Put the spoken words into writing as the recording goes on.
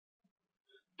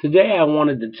Today I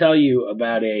wanted to tell you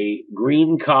about a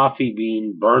green coffee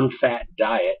bean burn fat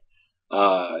diet.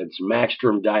 It's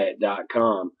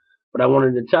maxstromdiet.com. But I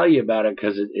wanted to tell you about it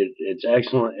because it's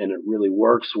excellent and it really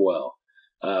works well.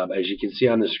 As you can see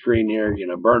on the screen here,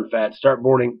 burn fat, start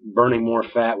burning more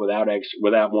fat without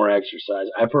more exercise.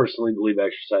 I personally believe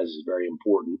exercise is very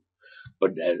important,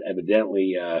 but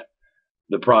evidently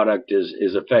the product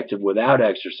is effective without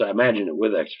exercise. Imagine it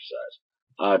with exercise.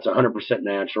 It's 100%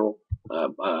 natural.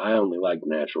 I only like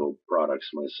natural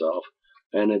products myself,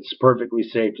 and it's perfectly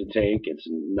safe to take. It's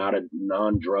not a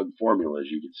non-drug formula, as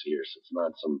you can see here, so it's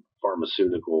not some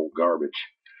pharmaceutical garbage.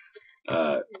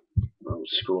 I'll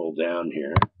scroll down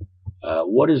here.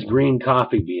 What is green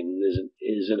coffee bean?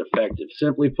 Is it effective?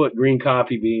 Simply put, green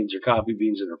coffee beans are coffee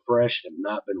beans that are fresh and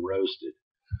have not been roasted.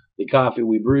 The coffee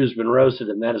we brew has been roasted,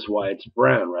 and that is why it's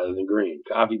brown rather than green.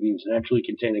 Coffee beans naturally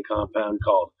contain a compound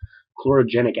called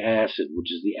chlorogenic acid,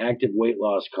 which is the active weight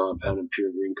loss compound in pure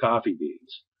green coffee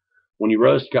beans. When you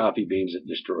roast coffee beans, it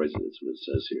destroys it. That's what it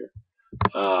says here.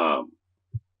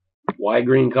 Why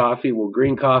green coffee? Well,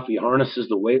 green coffee harnesses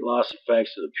the weight loss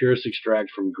effects of the purest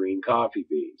extract from green coffee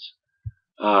beans.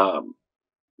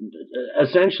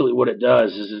 Essentially, what it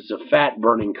does is it's a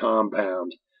fat-burning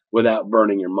compound without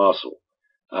burning your muscle.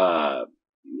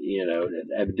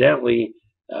 Evidently,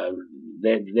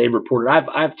 they reported.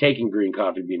 I've taken green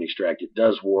coffee bean extract. It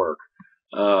does work.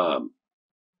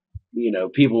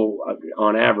 People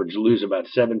on average lose about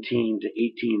 17 to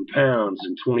 18 pounds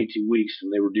in 22 weeks,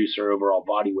 and they reduce their overall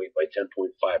body weight by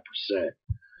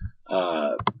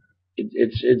 10.5%.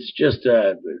 It's just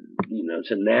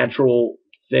it's a natural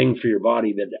thing for your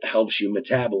body that helps you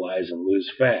metabolize and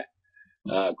lose fat.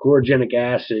 Chlorogenic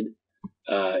acid,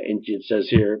 and it says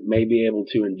here, may be able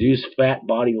to induce fat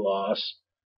body loss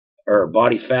or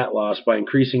body fat loss by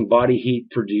increasing body heat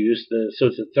produced. So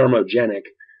it's a thermogenic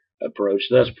approach,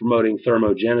 thus promoting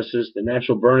thermogenesis, the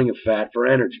natural burning of fat for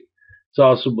energy. It's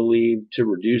also believed to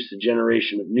reduce the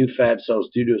generation of new fat cells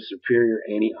due to superior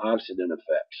antioxidant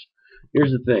effects.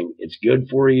 Here's the thing. It's good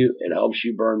for you. It helps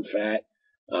you burn fat.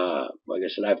 Like I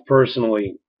said, I've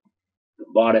personally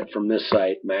bought it from this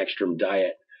site, Maxstrom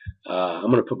Diet.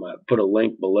 I'm going to put a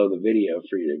link below the video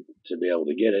for you to be able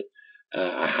to get it.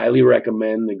 I highly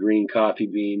recommend the green coffee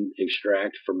bean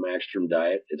extract from Maxstrom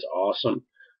Diet. It's awesome.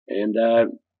 And,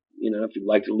 if you'd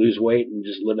like to lose weight and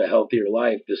just live a healthier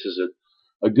life, this is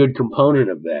a good component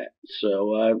of that.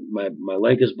 So my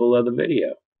link is below the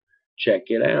video. Check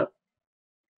it out.